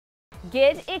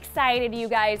Get excited, you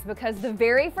guys, because the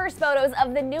very first photos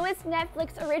of the newest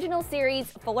Netflix original series,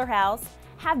 Fuller House,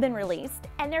 have been released,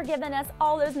 and they're giving us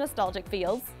all those nostalgic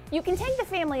feels. You can take the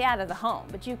family out of the home,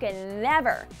 but you can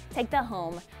never take the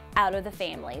home out of the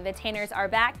family. The Tanners are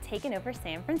back, taking over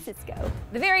San Francisco.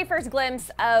 The very first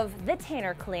glimpse of the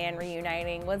Tanner clan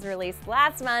reuniting was released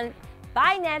last month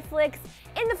by Netflix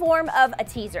in the form of a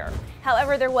teaser.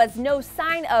 However, there was no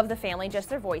sign of the family, just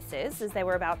their voices, as they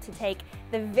were about to take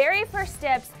the very first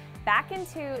steps back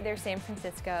into their San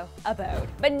Francisco abode.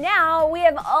 But now we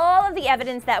have all of the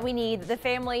evidence that we need. The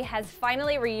family has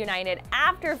finally reunited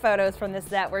after photos from the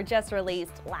set were just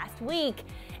released last week.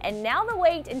 And now the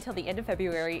wait until the end of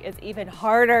February is even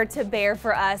harder to bear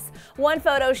for us. One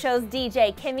photo shows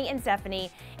DJ, Kimmy, and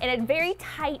Stephanie in a very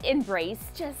tight embrace,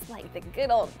 just like the good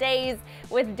old days,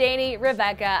 with Danny,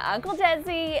 Rebecca, Uncle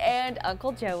Desi, and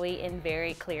Uncle Joey in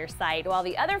very clear sight, while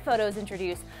the other photos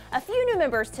introduce a few new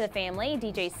members to the family,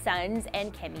 DJ's sons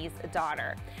and Kimmy's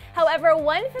daughter. However,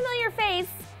 one familiar face,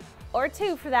 or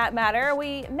two for that matter,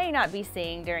 we may not be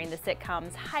seeing during the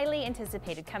sitcom's highly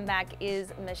anticipated comeback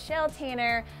is Michelle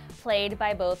Tanner, played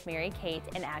by both Mary-Kate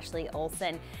and Ashley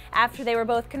Olsen. After they were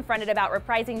both confronted about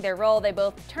reprising their role, they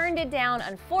both turned it down,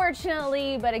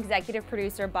 unfortunately, but executive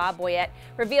producer Bob Boyett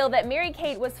revealed that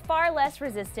Mary-Kate was far less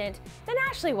resistant than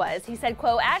Ashley was. He said,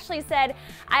 quote, "Ashley said,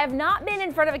 I have not been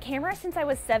in front of a camera since I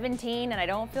was 17 and I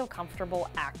don't feel comfortable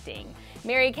acting."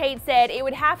 Mary-Kate said, "It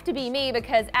would have to be me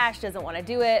because Ash doesn't want to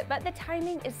do it, but the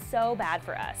timing is so bad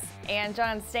for us." And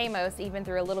John Stamos even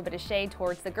threw a little bit of shade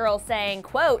towards the girls, saying,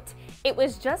 quote, "It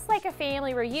was just like a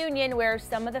family reunion where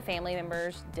some of the family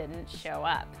members didn't show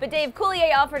up." But Dave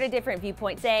Coulier offered a different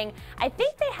viewpoint, saying, "I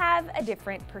think they have a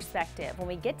different perspective. When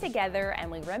we get together and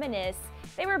we reminisce,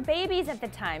 they were babies at the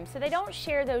time, so they don't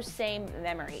share those same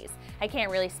memories. I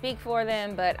can't really speak for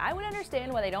them, but I would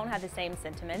understand why they don't have the same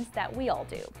sentiments that we all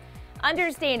do."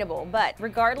 Understandable, but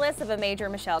regardless of a major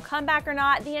Michelle comeback or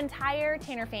not, the entire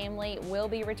Tanner family will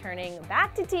be returning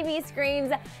back to TV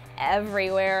screens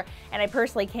everywhere, and I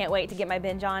personally can't wait to get my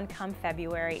binge on come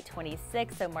February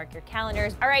 26th, so mark your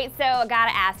calendars. All right, so I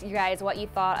gotta ask you guys what you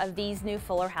thought of these new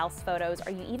Fuller House photos.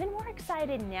 Are you even more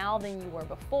excited now than you were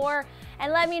before?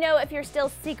 And let me know if you're still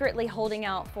secretly holding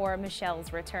out for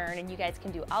Michelle's return, and you guys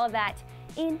can do all of that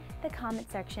in the comment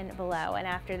section below. And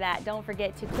after that, don't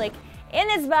forget to click in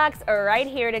this box right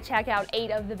here to check out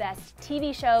 8 of the best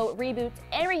TV show reboots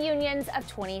and reunions of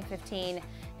 2015.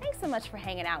 Thanks so much for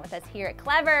hanging out with us here at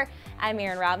Clevver. I'm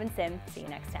Erin Robinson. See you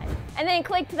next time. And then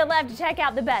click to the left to check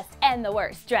out the best and the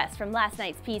worst dress from last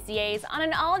night's PCAs on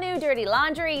an all-new Dirty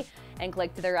Laundry. And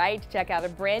click to the right to check out a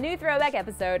brand new throwback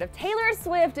episode of Taylor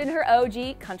Swift in her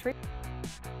OG country.